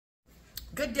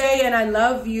Good day and I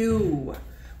love you.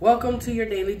 Welcome to your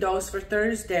daily dose for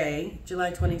Thursday,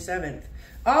 July 27th.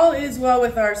 All is well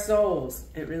with our souls.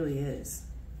 It really is.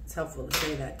 It's helpful to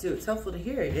say that too. It's helpful to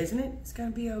hear it, isn't it? It's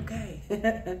gonna be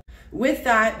okay. With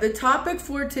that, the topic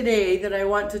for today that I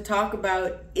want to talk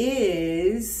about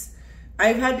is,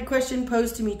 I've had the question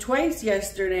posed to me twice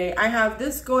yesterday. I have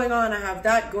this going on, I have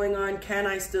that going on. Can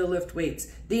I still lift weights?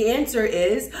 The answer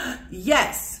is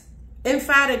yes.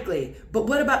 Emphatically. But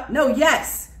what about, no,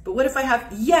 yes. But what if I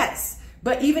have yes?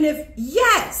 But even if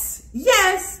yes,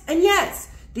 yes, and yes,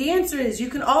 the answer is you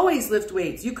can always lift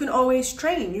weights. You can always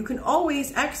train. You can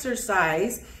always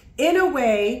exercise in a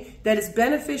way that is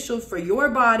beneficial for your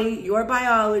body, your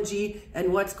biology,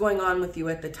 and what's going on with you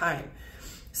at the time.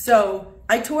 So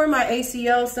I tore my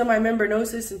ACL,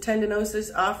 semi-membranosus and tendinosis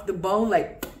off the bone,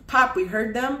 like pop, we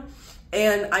heard them,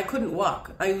 and I couldn't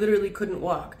walk. I literally couldn't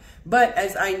walk. But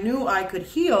as I knew I could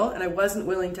heal and I wasn't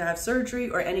willing to have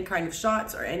surgery or any kind of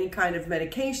shots or any kind of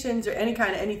medications or any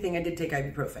kind of anything, I did take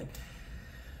ibuprofen.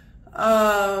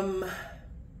 I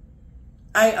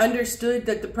understood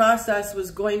that the process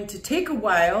was going to take a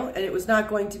while and it was not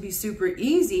going to be super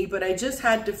easy, but I just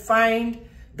had to find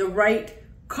the right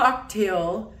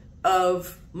cocktail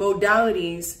of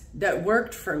modalities that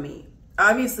worked for me.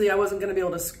 Obviously, I wasn't going to be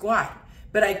able to squat,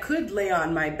 but I could lay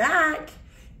on my back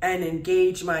and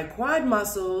engage my quad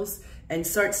muscles and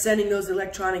start sending those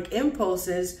electronic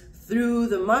impulses through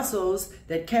the muscles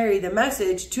that carry the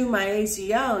message to my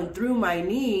ACL and through my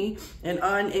knee and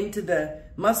on into the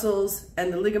muscles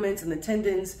and the ligaments and the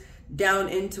tendons down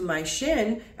into my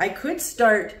shin. I could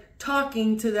start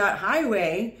talking to that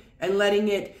highway and letting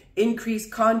it increase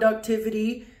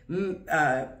conductivity,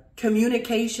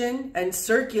 communication and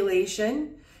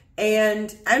circulation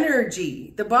and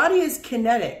energy. The body is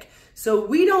kinetic. So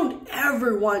we don't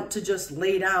ever want to just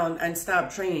lay down and stop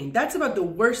training. That's about the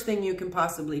worst thing you can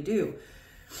possibly do.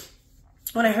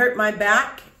 When I hurt my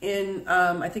back in,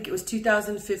 I think it was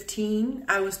 2015,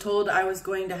 I was told I was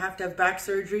going to have back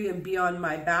surgery and be on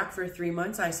my back for 3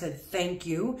 months. I said, thank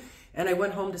you. And I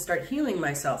went home to start healing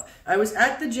myself. I was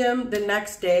at the gym the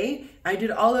next day. I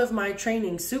did all of my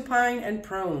training supine and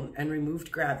prone and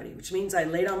removed gravity, which means I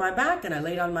laid on my back and I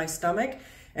laid on my stomach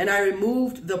and I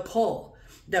removed the pull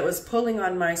that was pulling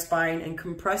on my spine and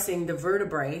compressing the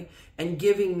vertebrae and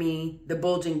giving me the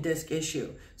bulging disc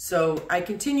issue. So I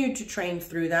continued to train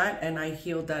through that and I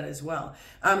healed that as well.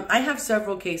 I have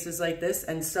several cases like this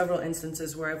and several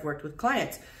instances where I've worked with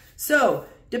clients. So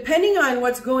depending on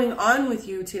what's going on with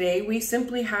you today, we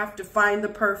simply have to find the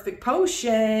perfect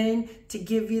potion to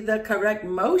give you the correct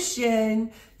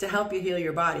motion to help you heal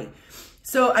your body.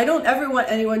 So I don't ever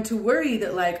want anyone to worry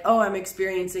that like, oh, I'm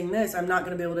experiencing this, I'm not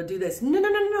going to be able to do this. No, no,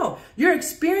 no, no. You're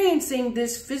experiencing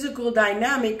this physical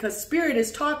dynamic because spirit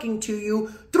is talking to you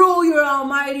through your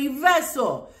almighty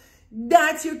vessel.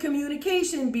 That's your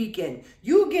communication beacon.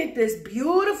 You get this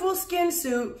beautiful skin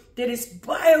suit that is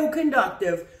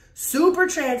bioconductive, super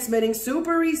transmitting,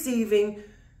 super receiving,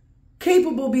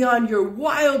 capable beyond your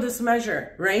wildest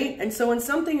measure, right? And so when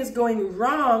something is going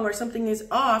wrong or something is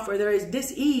off or there is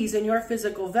dis-ease in your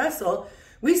physical vessel,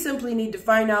 we simply need to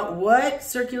find out what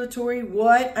circulatory,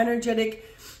 what energetic,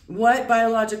 what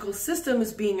biological system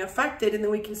is being affected, and then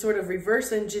we can sort of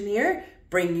reverse engineer,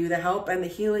 bring you the help and the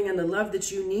healing and the love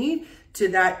that you need to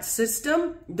that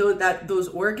system, those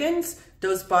organs,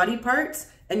 those body parts,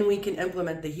 and we can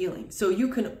implement the healing. So you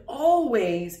can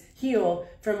always heal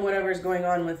from whatever's going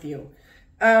on with you.